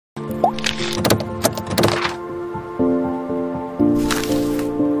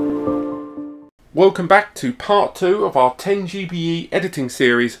Welcome back to part 2 of our 10GBE editing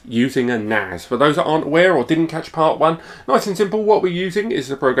series using a NAS. For those that aren't aware or didn't catch part 1, nice and simple, what we're using is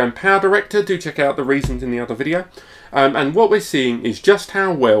the program Power Director. Do check out the reasons in the other video. And what we're seeing is just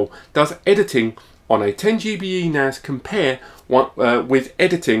how well does editing on a 10GBE NAS compare with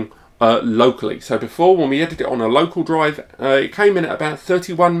editing locally. So before, when we edited it on a local drive, it came in at about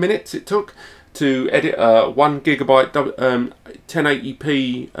 31 minutes it took to edit a 1 gigabyte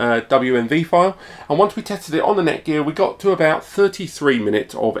 1080p WMV file, and once we tested it on the Netgear we got to about 33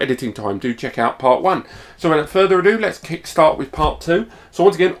 minutes of editing time. Do check out part 1. So without further ado, let's kick start with part 2. So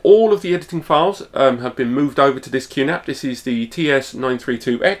once again, all of the editing files have been moved over to this QNAP. This is the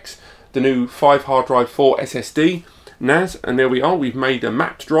TS932X, the new 5 hard drive 4 SSD NAS, and there we are. We've made a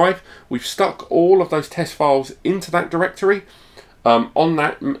mapped drive. We've stuck all of those test files into that directory on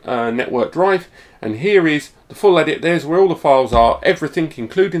that network drive, and here is the full edit. There's where all the files are. Everything,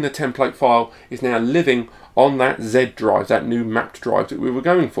 including the template file, is now living on that Z drive, that new mapped drive that we were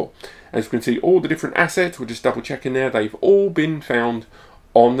going for. As you can see, all the different assets, we're just double checking there, they've all been found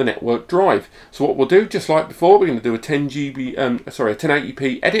on the network drive. So what we'll do, just like before, we're going to do a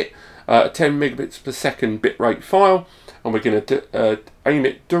 1080p edit, a 10 megabits per second bitrate file, and we're going to aim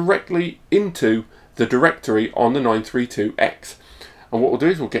it directly into the directory on the 932X. And what we'll do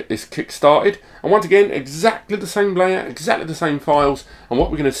is we'll get this kick started, and once again, exactly the same layout, exactly the same files, and what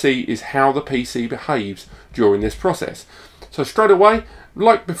we're going to see is how the PC behaves during this process. So straight away,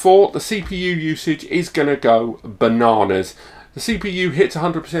 like before, the CPU usage is going to go bananas. The CPU hits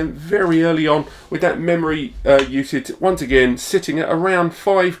 100% very early on, with that memory usage once again sitting at around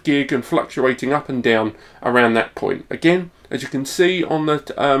 5 gig and fluctuating up and down around that point. Again, as you can see on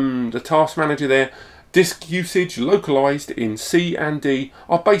the task manager there, disk usage localized in C and D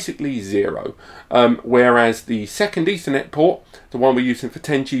are basically 0, whereas the second Ethernet port, the one we're using for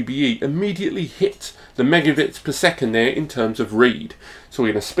 10GBE, immediately hits the megabits per second there in terms of read. So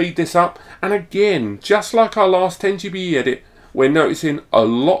we're going to speed this up, and again, just like our last 10GBE edit, we're noticing a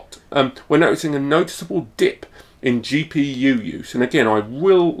noticeable dip in GPU use. And again, I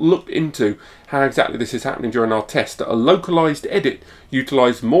will look into how exactly this is happening during our test, that a localized edit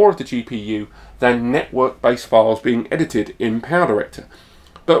utilized more of the GPU than network-based files being edited in Power Director.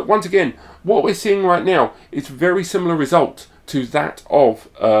 But once again, what we're seeing right now is very similar results to that of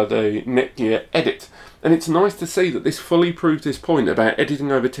the Netgear edit. And it's nice to see that this fully proves this point about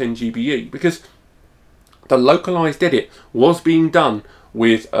editing over 10GBE, because the localized edit was being done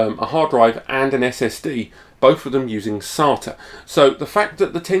with a hard drive and an SSD, both of them using SATA. So the fact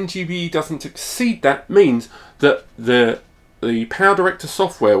that the 10GBE doesn't exceed that means that the Power Director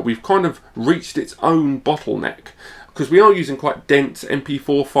software, we've kind of reached its own bottleneck, because we are using quite dense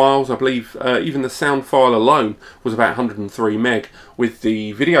MP4 files. I believe even the sound file alone was about 103 meg, with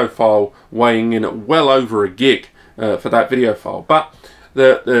the video file weighing in at well over a gig for that video file. But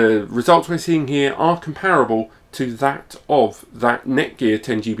the results we're seeing here are comparable to that of that Netgear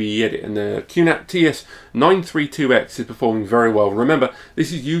 10GBE edit, and the QNAP TS932X is performing very well. Remember,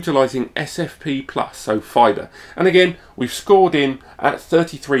 this is utilizing SFP+, so fiber. And again, we've scored in at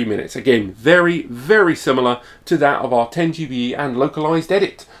 33 minutes. Again, very, very similar to that of our 10GBE and localized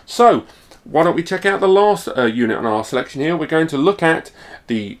edit. So why don't we check out the last unit on our selection here. We're going to look at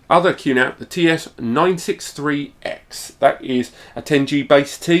the other QNAP, the TS963X. That is a 10G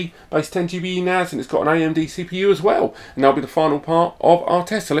base T, base 10GBE NAS, and it's got an AMD CPU as well. And that'll be the final part of our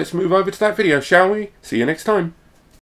test. So let's move over to that video, shall we? See you next time.